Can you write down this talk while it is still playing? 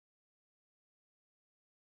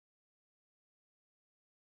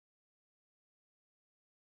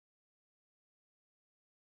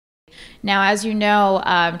Now, as you know,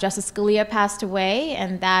 Justice Scalia passed away,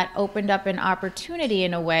 and that opened up an opportunity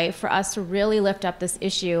in a way for us to really lift up this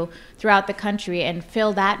issue throughout the country and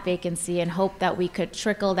fill that vacancy and hope that we could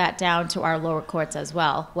trickle that down to our lower courts as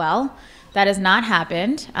well. Well, that has not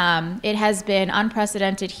happened. It has been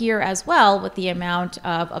unprecedented here as well with the amount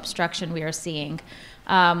of obstruction we are seeing.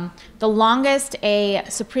 The longest a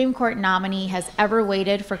Supreme Court nominee has ever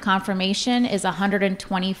waited for confirmation is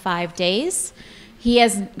 125 days.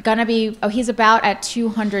 He's about at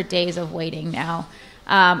 200 days of waiting now.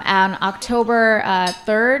 On October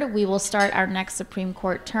 3rd, we will start our next Supreme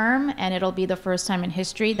Court term, and it'll be the first time in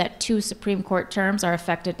history that 2 Supreme Court terms are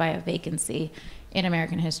affected by a vacancy in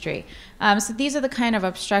American history. So these are the kind of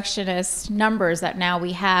obstructionist numbers that now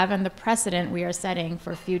we have and the precedent we are setting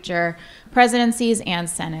for future presidencies and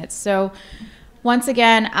senates. So once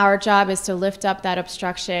again, our job is to lift up that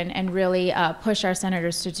obstruction and really push our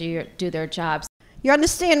senators to do their jobs. You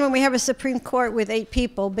understand, when we have a Supreme Court with 8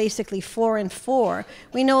 people, basically 4 and 4,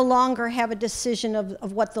 we no longer have a decision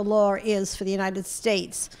of what the law is for the United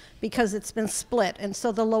States because it's been split, and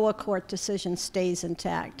so the lower court decision stays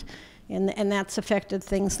intact. And that's affected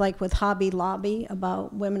things like with Hobby Lobby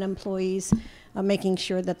about women employees making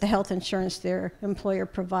sure that the health insurance their employer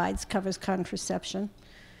provides covers contraception.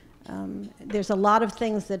 There's a lot of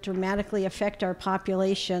things that dramatically affect our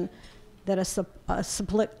population that a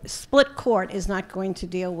split court is not going to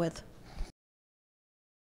deal with.